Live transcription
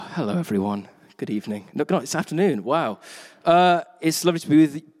Hello, everyone. Good evening. No, it's afternoon. Wow. It's lovely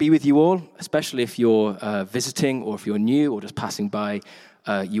to be with you all, especially if you're visiting or if you're new or just passing by.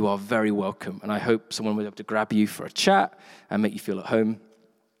 You are very welcome, and I hope someone will be able to grab you for a chat and make you feel at home.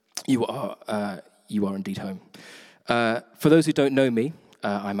 You are indeed home. For those who don't know me,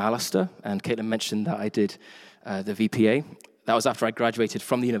 I'm Alistair, and Caitlin mentioned that I did the VPA. That was after I graduated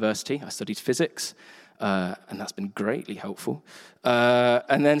from the university. I studied physics. And that's been greatly helpful.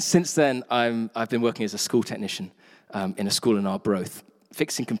 And then since then, I've been working as a school technician in a school in Arbroath,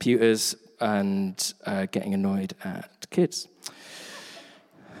 fixing computers and getting annoyed at kids.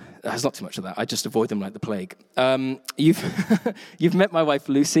 There's not too much of that. I just avoid them like the plague. You've met my wife,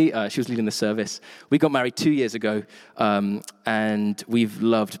 Lucy. She was leading the service. We got married 2 years ago, and we've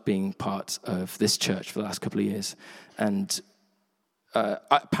loved being part of this church for the last couple of years. And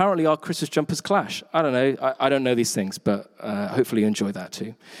apparently our Christmas jumpers clash. I don't know. I don't know these things, but hopefully you enjoy that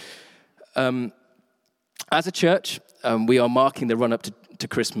too. As a church, we are marking the run-up to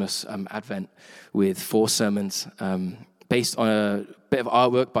Christmas Advent with 4 sermons based on a bit of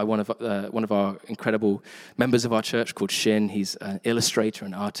artwork by one of our incredible members of our church called Shin. He's an illustrator,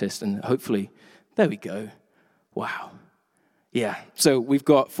 an artist, and hopefully, there we go. Wow. Yeah. So we've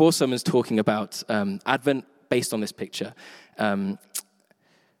got 4 sermons talking about Advent based on this picture.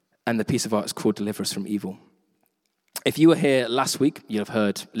 And the piece of art is called Deliver Us from Evil. If you were here last week, you'll have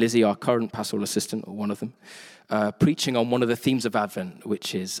heard Lizzie, our current pastoral assistant, or one of them, preaching on one of the themes of Advent,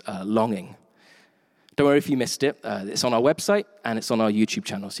 which is longing. Don't worry if you missed it. It's on our website, and it's on our YouTube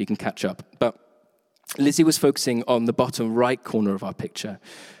channel, so you can catch up. But Lizzie was focusing on the bottom right corner of our picture,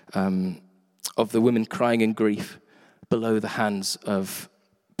 of the women crying in grief below the hands of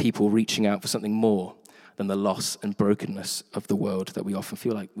people reaching out for something more than the loss and brokenness of the world that we often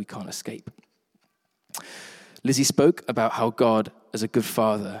feel like we can't escape. Lizzie spoke about how God, as a good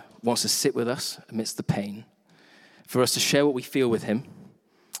father, wants to sit with us amidst the pain, for us to share what we feel with him,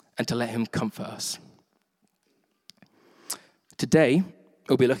 and to let him comfort us. Today,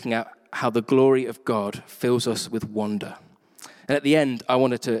 we'll be looking at how the glory of God fills us with wonder. And at the end, I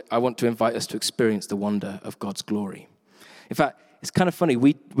want to invite us to experience the wonder of God's glory. In fact, it's kind of funny,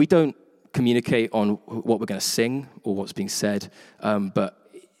 we don't communicate on what we're going to sing or what's being said,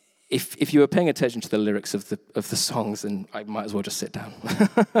 but if you were paying attention to the lyrics of the songs, then I might as well just sit down.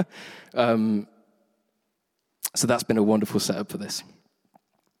 So that's been a wonderful setup for this.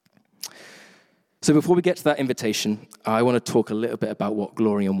 So before we get to that invitation, I want to talk a little bit about what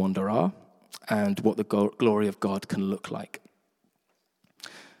glory and wonder are and what the glory of God can look like.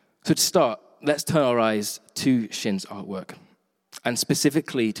 So to start, let's turn our eyes to Shin's artwork, and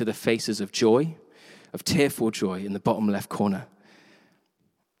specifically to the faces of joy, of tearful joy in the bottom left corner,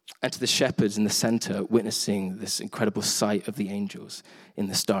 and to the shepherds in the center witnessing this incredible sight of the angels in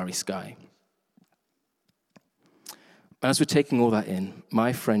the starry sky. And as we're taking all that in,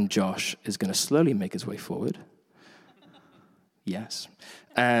 my friend Josh is going to slowly make his way forward. Yes.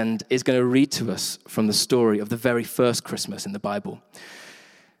 And is going to read to us from the story of the very first Christmas in the Bible.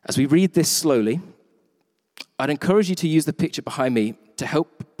 As we read this slowly, I'd encourage you to use the picture behind me to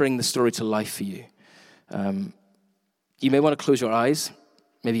help bring the story to life for you. You may want to close your eyes,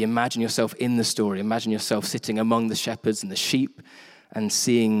 maybe imagine yourself in the story, imagine yourself sitting among the shepherds and the sheep and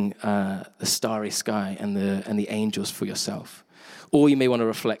seeing the starry sky and the angels for yourself. Or you may want to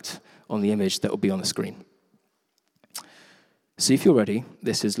reflect on the image that will be on the screen. So if you're ready,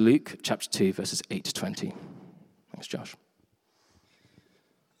 this is Luke chapter 2, verses 8 to 20. Thanks, Josh.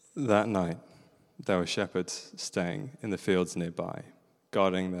 That night, there were shepherds staying in the fields nearby,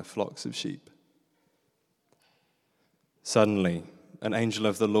 guarding their flocks of sheep. Suddenly, an angel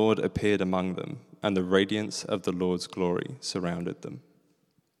of the Lord appeared among them, and the radiance of the Lord's glory surrounded them.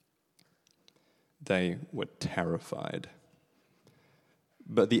 They were terrified.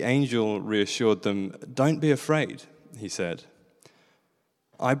 But the angel reassured them, "Don't be afraid," he said.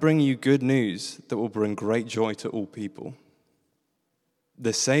 "I bring you good news that will bring great joy to all people.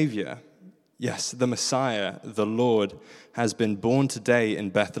 The Savior, yes, the Messiah, the Lord, has been born today in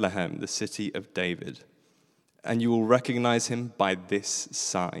Bethlehem, the city of David. And you will recognize him by this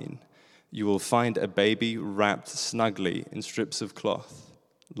sign. You will find a baby wrapped snugly in strips of cloth,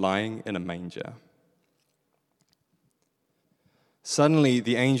 lying in a manger." Suddenly,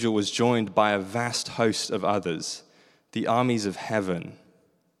 the angel was joined by a vast host of others, the armies of heaven,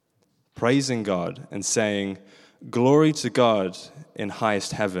 praising God and saying, "Glory to God in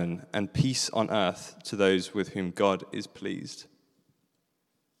highest heaven, and peace on earth to those with whom God is pleased."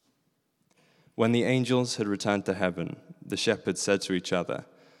 When the angels had returned to heaven, the shepherds said to each other,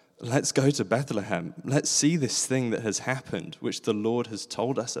 Let's go to Bethlehem. Let's see this thing that has happened, which the Lord has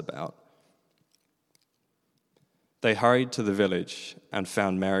told us about." They hurried to the village and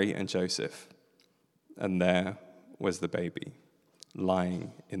found Mary and Joseph, and there was the baby,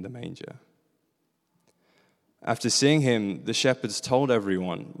 lying in the manger. After seeing him, the shepherds told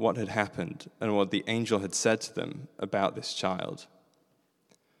everyone what had happened and what the angel had said to them about this child.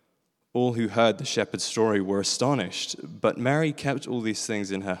 All who heard the shepherd's story were astonished, but Mary kept all these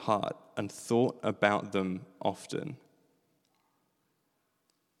things in her heart and thought about them often.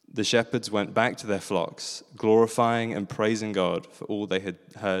 The shepherds went back to their flocks, glorifying and praising God for all they had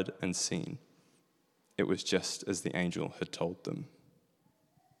heard and seen. It was just as the angel had told them.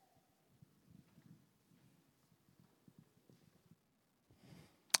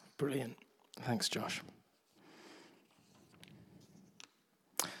 Brilliant. Thanks, Josh.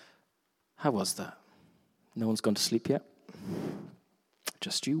 How was that? No one's gone to sleep yet?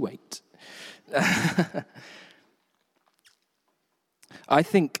 Just you wait. I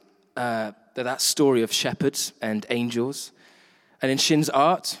think that story of shepherds and angels, and in Shin's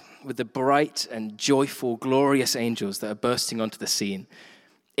art, with the bright and joyful, glorious angels that are bursting onto the scene,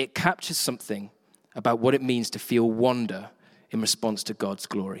 it captures something about what it means to feel wonder in response to God's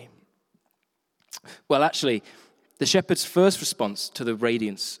glory. Well, actually, the shepherd's first response to the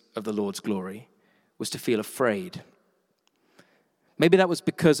radiance of the Lord's glory was to feel afraid. Maybe that was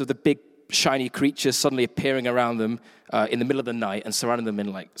because of the big, shiny creatures suddenly appearing around them in the middle of the night and surrounding them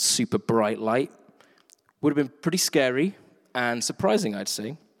in like super bright light. Would have been pretty scary and surprising, I'd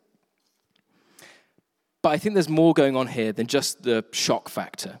say. But I think there's more going on here than just the shock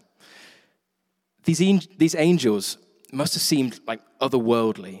factor. These angels must have seemed like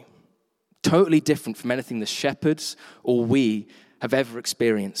otherworldly, totally different from anything the shepherds or we have ever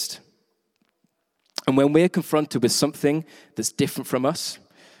experienced. And when we're confronted with something that's different from us,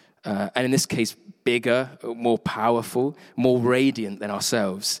 and in this case, bigger, more powerful, more radiant than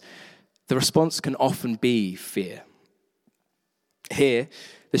ourselves, the response can often be fear. Here,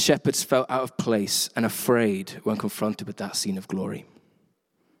 the shepherds felt out of place and afraid when confronted with that scene of glory.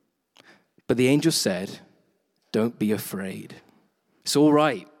 But the angel said, "Don't be afraid. It's all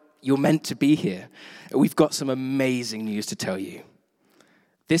right. You're meant to be here. We've got some amazing news to tell you.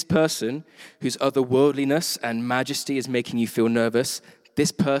 This person whose otherworldliness and majesty is making you feel nervous,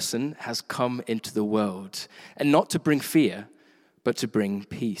 this person has come into the world, and not to bring fear, but to bring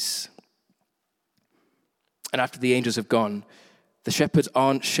peace." And after the angels have gone, the shepherds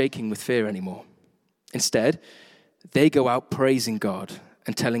aren't shaking with fear anymore. Instead, they go out praising God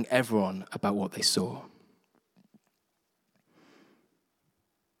and telling everyone about what they saw.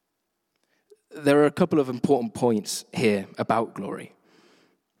 There are a couple of important points here about glory.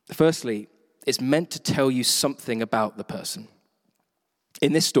 Firstly, it's meant to tell you something about the person.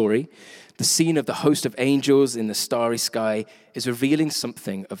 In this story, the scene of the host of angels in the starry sky is revealing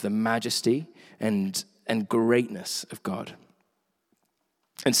something of the majesty and greatness of God.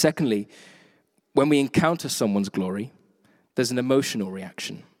 And secondly, when we encounter someone's glory, there's an emotional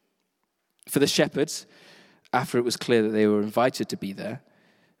reaction. For the shepherds, after it was clear that they were invited to be there,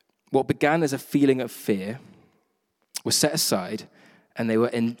 what began as a feeling of fear was set aside, and they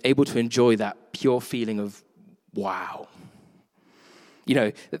were able to enjoy that pure feeling of wow. You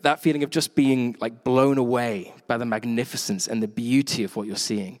know, that feeling of just being like blown away by the magnificence and the beauty of what you're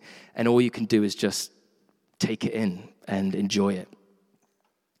seeing. And all you can do is just take it in and enjoy it.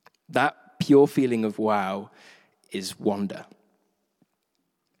 That pure feeling of wow is wonder.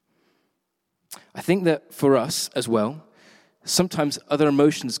 I think that for us as well, sometimes other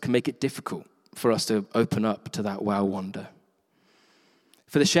emotions can make it difficult for us to open up to that wow wonder.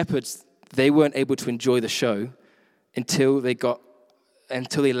 For the shepherds, they weren't able to enjoy the show until they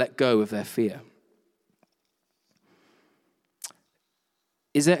let go of their fear.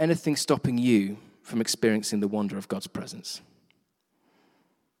 Is there anything stopping you from experiencing the wonder of God's presence?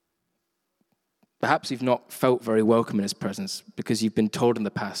 Perhaps you've not felt very welcome in his presence because you've been told in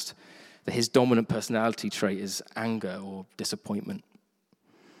the past that his dominant personality trait is anger or disappointment.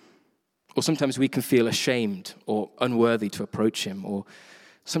 Or sometimes we can feel ashamed or unworthy to approach him, or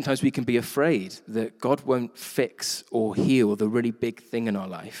sometimes we can be afraid that God won't fix or heal the really big thing in our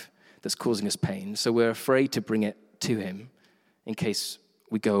life that's causing us pain, so we're afraid to bring it to him in case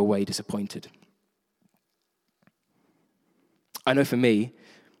we go away disappointed. I know for me,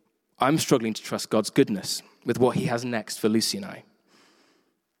 I'm struggling to trust God's goodness with what he has next for Lucy and I.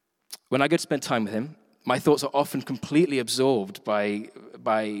 When I go to spend time with him, my thoughts are often completely absorbed by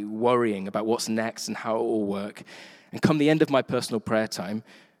worrying about what's next and how it will work. And come the end of my personal prayer time,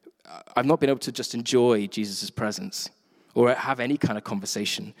 I've not been able to just enjoy Jesus' presence. or have any kind of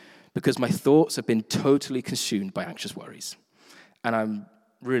conversation because my thoughts have been totally consumed by anxious worries, and I'm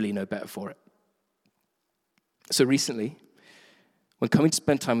really no better for it. So recently, when coming to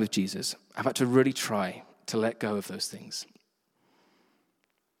spend time with Jesus, I've had to really try to let go of those things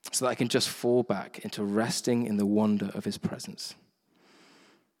so that I can just fall back into resting in the wonder of his presence.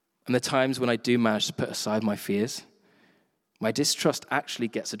 And the times when I do manage to put aside my fears, my distrust actually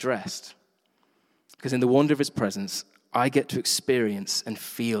gets addressed. Because in the wonder of his presence, I get to experience and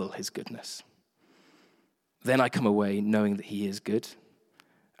feel his goodness. Then I come away knowing that he is good,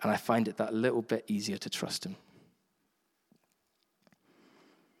 and I find it that little bit easier to trust him.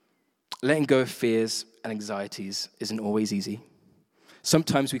 Letting go of fears and anxieties isn't always easy.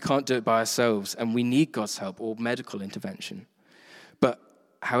 Sometimes we can't do it by ourselves, and we need God's help or medical intervention. But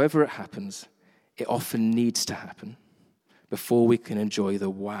however it happens, it often needs to happen before we can enjoy the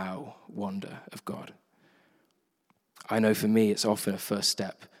wow wonder of God. I know for me, it's often a first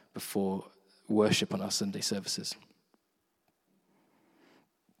step before worship on our Sunday services.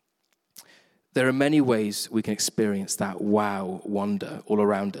 There are many ways we can experience that wow wonder all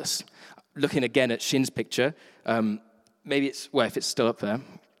around us. Looking again at Shin's picture, maybe if it's still up there.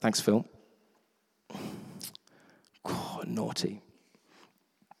 Thanks, Phil. Oh, naughty.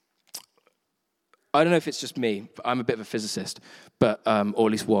 I don't know if it's just me, but I'm a bit of a physicist, but or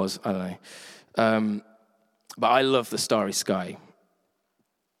at least was, I don't know. But I love the starry sky.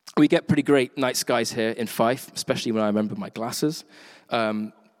 We get pretty great night skies here in Fife, especially when I remember my glasses.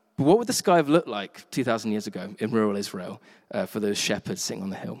 But what would the sky have looked like 2,000 years ago in rural Israel for those shepherds sitting on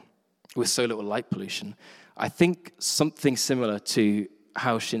the hill with so little light pollution? I think something similar to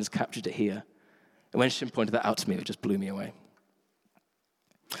how Shin's captured it here. And when Shin pointed that out to me, it just blew me away.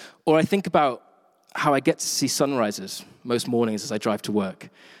 Or I think about how I get to see sunrises most mornings as I drive to work.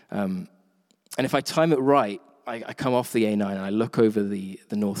 And if I time it right, I come off the A9 and I look over the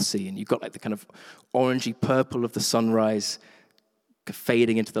North Sea, and you've got like the kind of orangey purple of the sunrise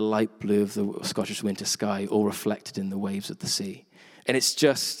fading into the light blue of the Scottish winter sky, all reflected in the waves of the sea. And it's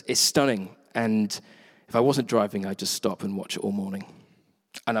stunning. And if I wasn't driving, I'd just stop and watch it all morning.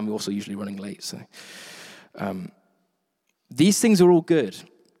 And I'm also usually running late, so. These things are all good,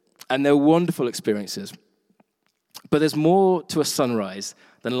 and they're wonderful experiences. But there's more to a sunrise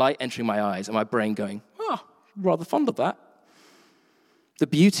than light entering my eyes and my brain going, rather fond of that. The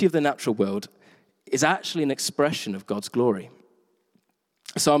beauty of the natural world is actually an expression of God's glory.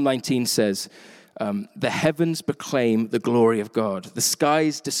 Psalm 19 says, the heavens proclaim the glory of God. The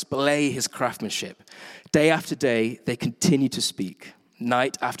skies display his craftsmanship. Day after day, they continue to speak.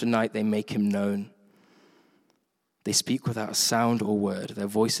 Night after night, they make him known. They speak without a sound or word. Their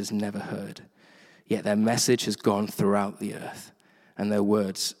voice is never heard. Yet their message has gone throughout the earth, and their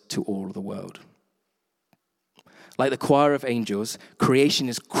words to all the world. Like the choir of angels, creation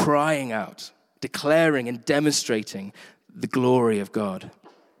is crying out, declaring and demonstrating the glory of God.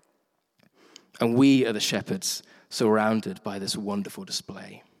 And we are the shepherds surrounded by this wonderful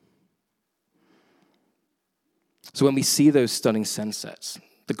display. So when we see those stunning sunsets,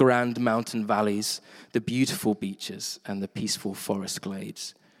 the grand mountain valleys, the beautiful beaches, and the peaceful forest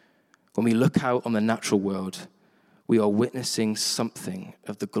glades, when we look out on the natural world, we are witnessing something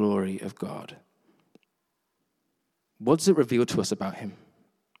of the glory of God. What does it reveal to us about him?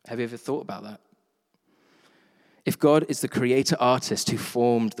 Have you ever thought about that? If God is the creator artist who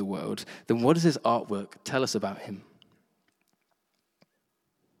formed the world, then what does his artwork tell us about him?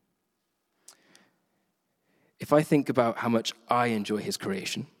 If I think about how much I enjoy his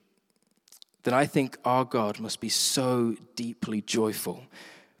creation, then I think our God must be so deeply joyful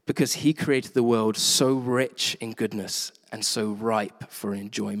because he created the world so rich in goodness and so ripe for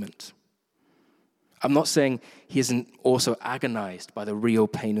enjoyment. I'm not saying he isn't also agonized by the real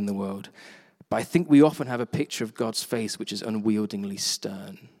pain in the world, but I think we often have a picture of God's face which is unwieldingly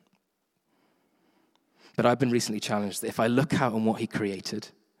stern. But I've been recently challenged that if I look out on what he created,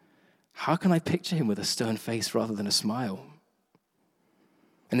 how can I picture him with a stern face rather than a smile?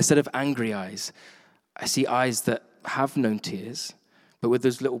 And instead of angry eyes, I see eyes that have known tears, but with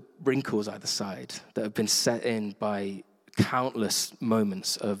those little wrinkles either side that have been set in by countless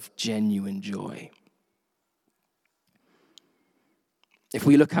moments of genuine joy. If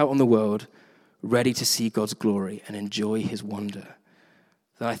we look out on the world, ready to see God's glory and enjoy his wonder,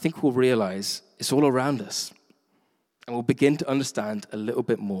 then I think we'll realize it's all around us. And we'll begin to understand a little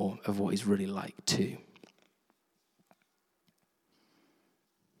bit more of what he's really like too.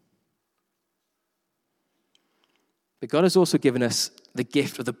 But God has also given us the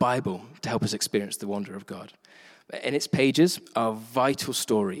gift of the Bible to help us experience the wonder of God. In its pages are vital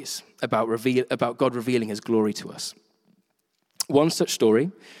stories about God revealing his glory to us. One such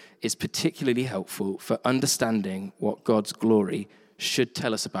story is particularly helpful for understanding what God's glory should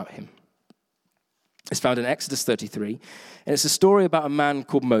tell us about him. It's found in Exodus 33, and it's a story about a man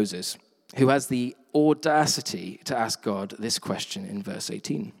called Moses who has the audacity to ask God this question in verse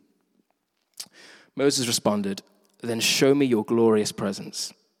 18. Moses responded, "Then show me your glorious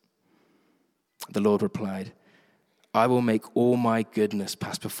presence." The Lord replied, "I will make all my goodness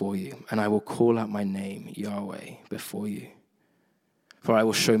pass before you, and I will call out my name, Yahweh, before you. For I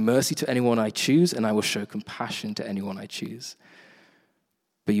will show mercy to anyone I choose, and I will show compassion to anyone I choose.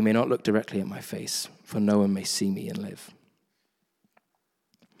 But you may not look directly at my face, for no one may see me and live."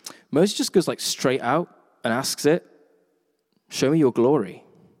 Moses just goes straight out and asks it, "Show me your glory."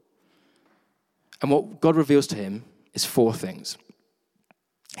 And what God reveals to him is four things: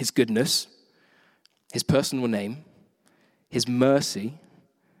 his goodness, his personal name, his mercy,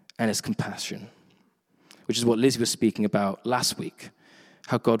 and his compassion, which is what Lizzie was speaking about last week,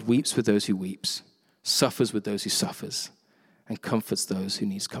 how God weeps with those who weeps, suffers with those who suffers, and comforts those who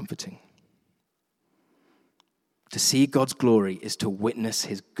needs comforting. To see God's glory is to witness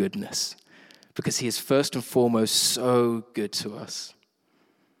his goodness, because he is first and foremost so good to us.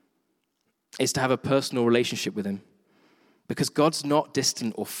 It's to have a personal relationship with him, because God's not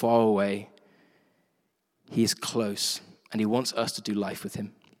distant or far away. He is close, and he wants us to do life with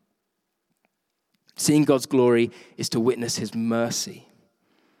him. Seeing God's glory is to witness his mercy,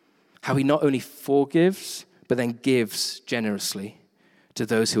 how he not only forgives, but then gives generously to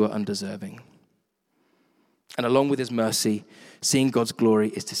those who are undeserving. And along with his mercy, seeing God's glory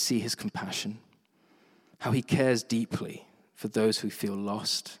is to see his compassion, how he cares deeply for those who feel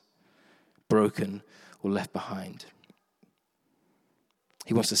lost, broken, or left behind.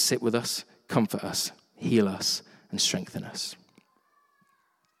 He wants to sit with us, comfort us, heal us, and strengthen us.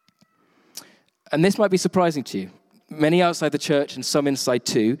 And this might be surprising to you. Many outside the church and some inside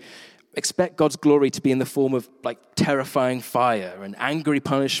too expect God's glory to be in the form of terrifying fire and angry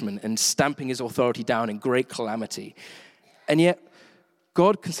punishment and stamping his authority down in great calamity. And yet,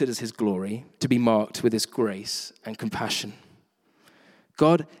 God considers his glory to be marked with his grace and compassion.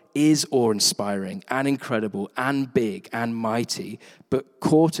 God is awe-inspiring and incredible and big and mighty, but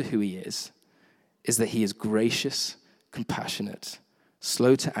core to who he is that he is gracious, compassionate,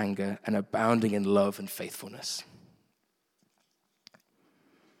 slow to anger, and abounding in love and faithfulness.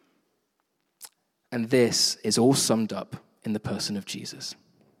 And this is all summed up in the person of Jesus,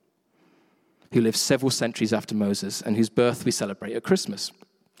 who lived several centuries after Moses and whose birth we celebrate at Christmas.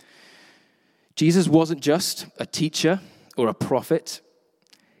 Jesus wasn't just a teacher or a prophet.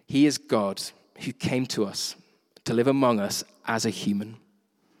 He is God who came to us to live among us as a human.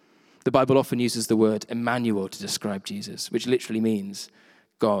 The Bible often uses the word Emmanuel to describe Jesus, which literally means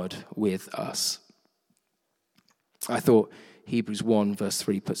God with us. I thought Hebrews 1 verse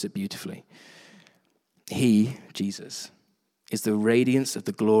 3 puts it beautifully. He, Jesus, is the radiance of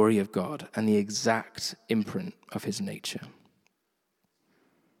the glory of God and the exact imprint of his nature.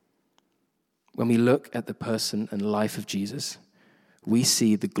 When we look at the person and life of Jesus, we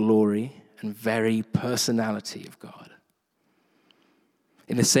see the glory and very personality of God.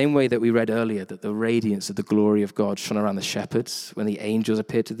 In the same way that we read earlier that the radiance of the glory of God shone around the shepherds when the angels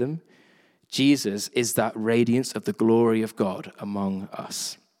appeared to them, Jesus is that radiance of the glory of God among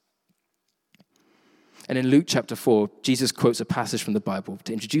us. And in Luke chapter 4, Jesus quotes a passage from the Bible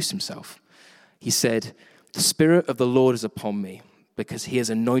to introduce himself. He said, "The Spirit of the Lord is upon me, because he has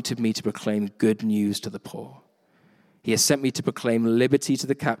anointed me to proclaim good news to the poor. He has sent me to proclaim liberty to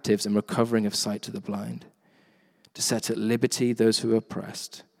the captives and recovering of sight to the blind, to set at liberty those who are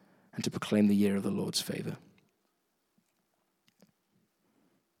oppressed, and to proclaim the year of the Lord's favor."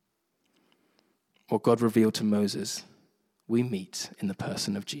 What God revealed to Moses, we meet in the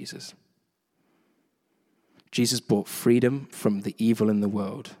person of Jesus. Jesus brought freedom from the evil in the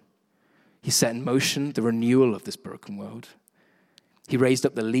world. He set in motion the renewal of this broken world. He raised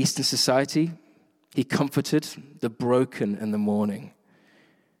up the least in society. He comforted the broken and the mourning.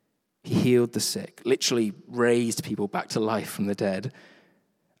 He healed the sick, literally raised people back to life from the dead,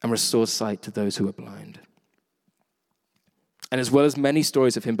 and restored sight to those who were blind. And as well as many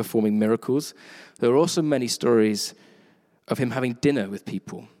stories of him performing miracles, there are also many stories of him having dinner with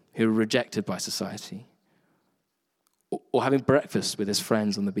people who were rejected by society, or having breakfast with his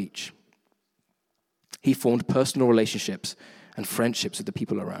friends on the beach. He formed personal relationships and friendships with the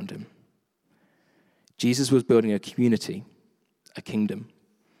people around him. Jesus was building a community, a kingdom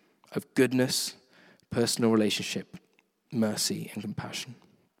of goodness, personal relationship, mercy, and compassion.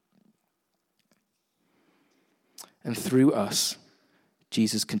 And through us,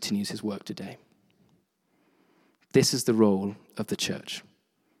 Jesus continues his work today. This is the role of the church,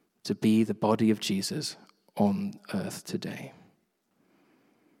 to be the body of Jesus on earth today.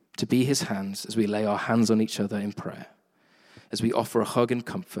 To be his hands as we lay our hands on each other in prayer, as we offer a hug and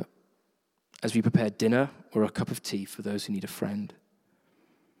comfort, as we prepare dinner or a cup of tea for those who need a friend,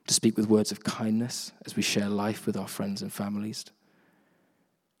 to speak with words of kindness as we share life with our friends and families,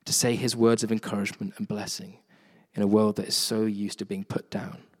 to say his words of encouragement and blessing in a world that is so used to being put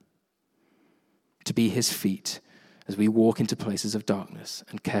down, to be his feet as we walk into places of darkness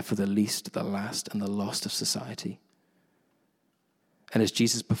and care for the least, the last, and the lost of society. And as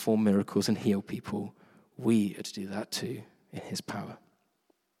Jesus performed miracles and healed people, we are to do that too in his power.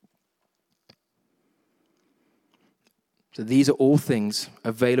 So these are all things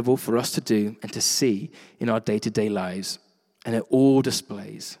available for us to do and to see in our day-to-day lives, and it all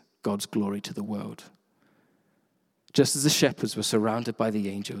displays God's glory to the world. Just as the shepherds were surrounded by the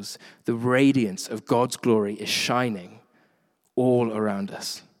angels, the radiance of God's glory is shining all around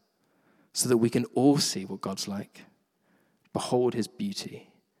us so that we can all see what God's like, behold his beauty,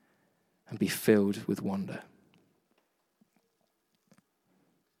 and be filled with wonder.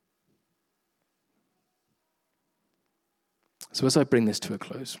 So as I bring this to a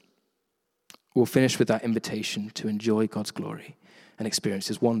close, we'll finish with that invitation to enjoy God's glory and experience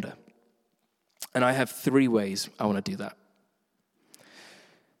his wonder. And I have 3 ways I want to do that.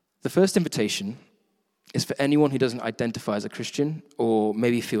 The first invitation is for anyone who doesn't identify as a Christian or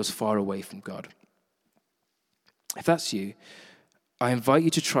maybe feels far away from God. If that's you, I invite you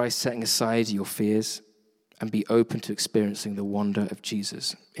to try setting aside your fears and be open to experiencing the wonder of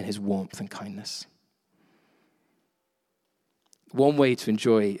Jesus in his warmth and kindness. One way to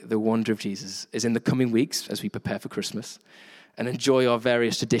enjoy the wonder of Jesus is in the coming weeks as we prepare for Christmas and enjoy our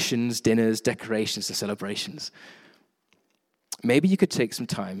various traditions, dinners, decorations, and celebrations. Maybe you could take some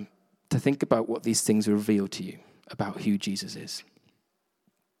time to think about what these things reveal to you about who Jesus is.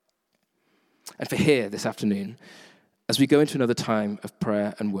 And for here this afternoon, as we go into another time of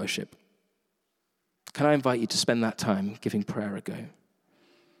prayer and worship, can I invite you to spend that time giving prayer a go?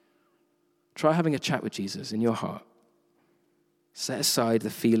 Try having a chat with Jesus in your heart. Set aside the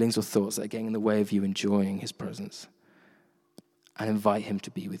feelings or thoughts that are getting in the way of you enjoying his presence and invite him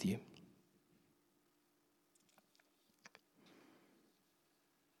to be with you.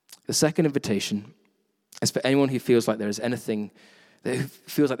 The second invitation is for anyone who feels like there is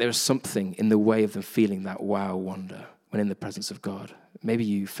something in the way of them feeling that wow wonder when in the presence of God. Maybe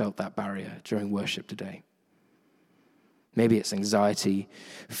you felt that barrier during worship today. Maybe it's anxiety,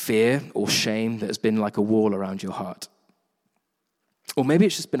 fear, or shame that has been like a wall around your heart. Or maybe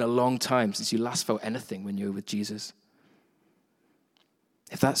it's just been a long time since you last felt anything when you were with Jesus.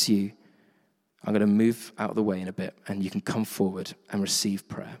 If that's you, I'm going to move out of the way in a bit and you can come forward and receive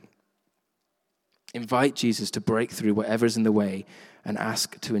prayer. Invite Jesus to break through whatever is in the way and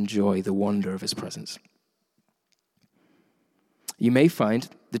ask to enjoy the wonder of his presence. You may find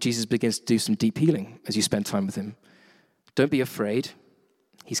that Jesus begins to do some deep healing as you spend time with him. Don't be afraid.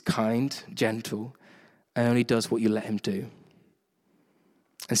 He's kind, gentle, and only does what you let him do.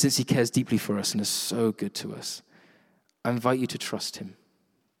 And since he cares deeply for us and is so good to us, I invite you to trust him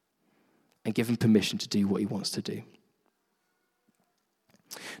and give him permission to do what he wants to do.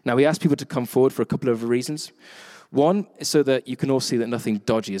 Now, we ask people to come forward for a couple of reasons. One is so that you can all see that nothing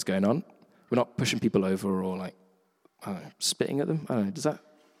dodgy is going on. We're not pushing people over or spitting at them. I don't know. Does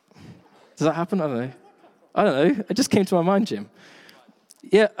that happen? I don't know. It just came to my mind, Jim.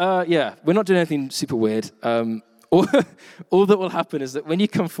 Yeah. We're not doing anything super weird. All that will happen is that when you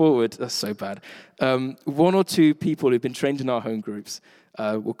come forward, that's so bad, 1 or 2 people who've been trained in our home groups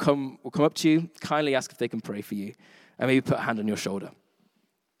will come up to you, kindly ask if they can pray for you, and maybe put a hand on your shoulder.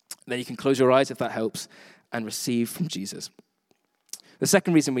 Then you can close your eyes if that helps and receive from Jesus. The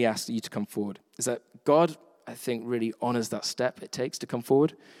second reason we ask you to come forward is that God, I think, really honors that step it takes to come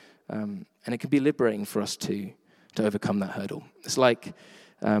forward, and it can be liberating for us to overcome that hurdle. It's like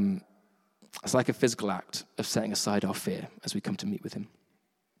a physical act of setting aside our fear as we come to meet with him.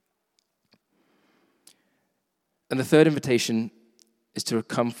 And the third invitation is to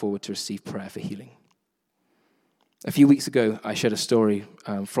come forward to receive prayer for healing. A few weeks ago, I shared a story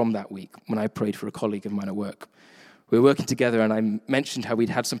from that week when I prayed for a colleague of mine at work. We were working together, and I mentioned how we'd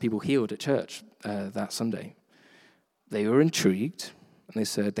had some people healed at church that Sunday. They were intrigued, and they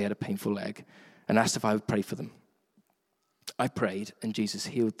said they had a painful leg, and asked if I would pray for them. I prayed, and Jesus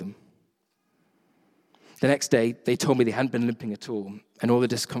healed them. The next day, they told me they hadn't been limping at all, and all the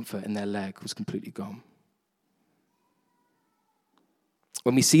discomfort in their leg was completely gone.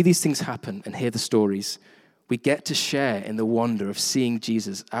 When we see these things happen and hear the stories, we get to share in the wonder of seeing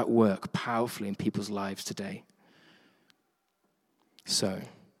Jesus at work powerfully in people's lives today. So,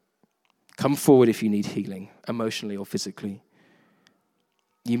 come forward if you need healing, emotionally or physically.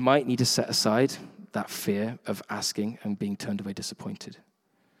 You might need to set aside that fear of asking and being turned away disappointed.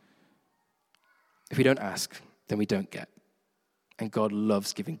 If we don't ask, then we don't get. And God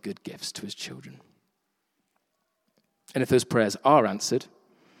loves giving good gifts to his children. And if those prayers are answered,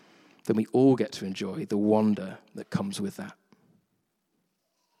 then we all get to enjoy the wonder that comes with that.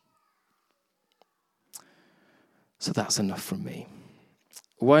 So that's enough from me.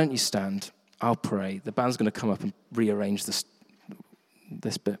 Why don't you stand? I'll pray. The band's going to come up and rearrange this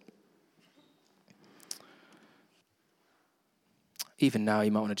bit. Even now,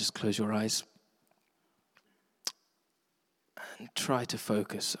 you might want to just close your eyes and try to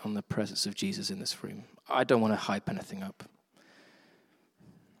focus on the presence of Jesus in this room. I don't want to hype anything up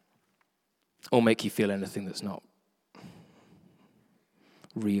or make you feel anything that's not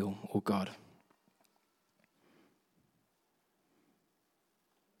real or God.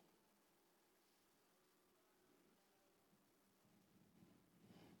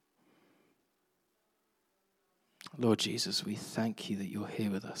 Lord Jesus, we thank you that you're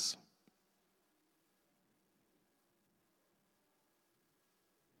here with us.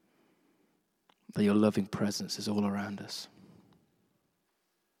 That your loving presence is all around us.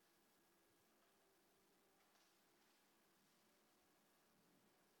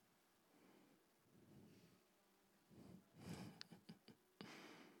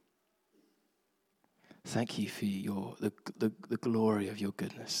 Thank you for the glory of your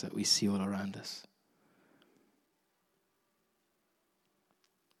goodness that we see all around us.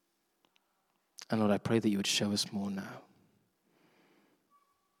 And Lord, I pray that you would show us more now.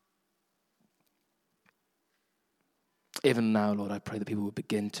 Even now, Lord, I pray that people would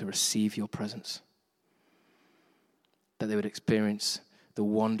begin to receive your presence. That they would experience the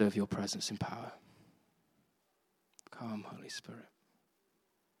wonder of your presence in power. Come, Holy Spirit.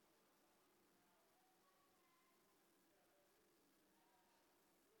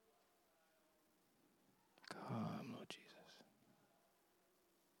 Come, Lord Jesus.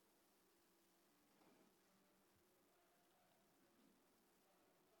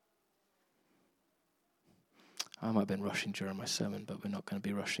 I might have been rushing during my sermon, but we're not going to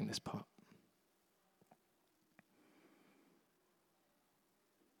be rushing this part.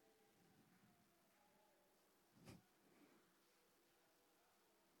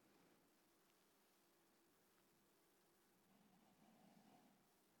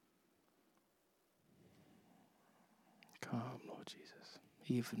 Come, Lord Jesus,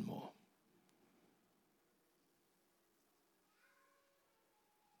 even more.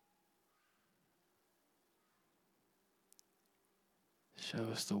 Show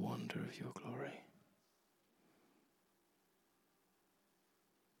us the wonder of your glory.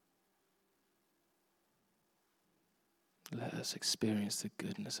 Let us experience the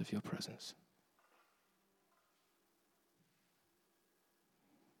goodness of your presence.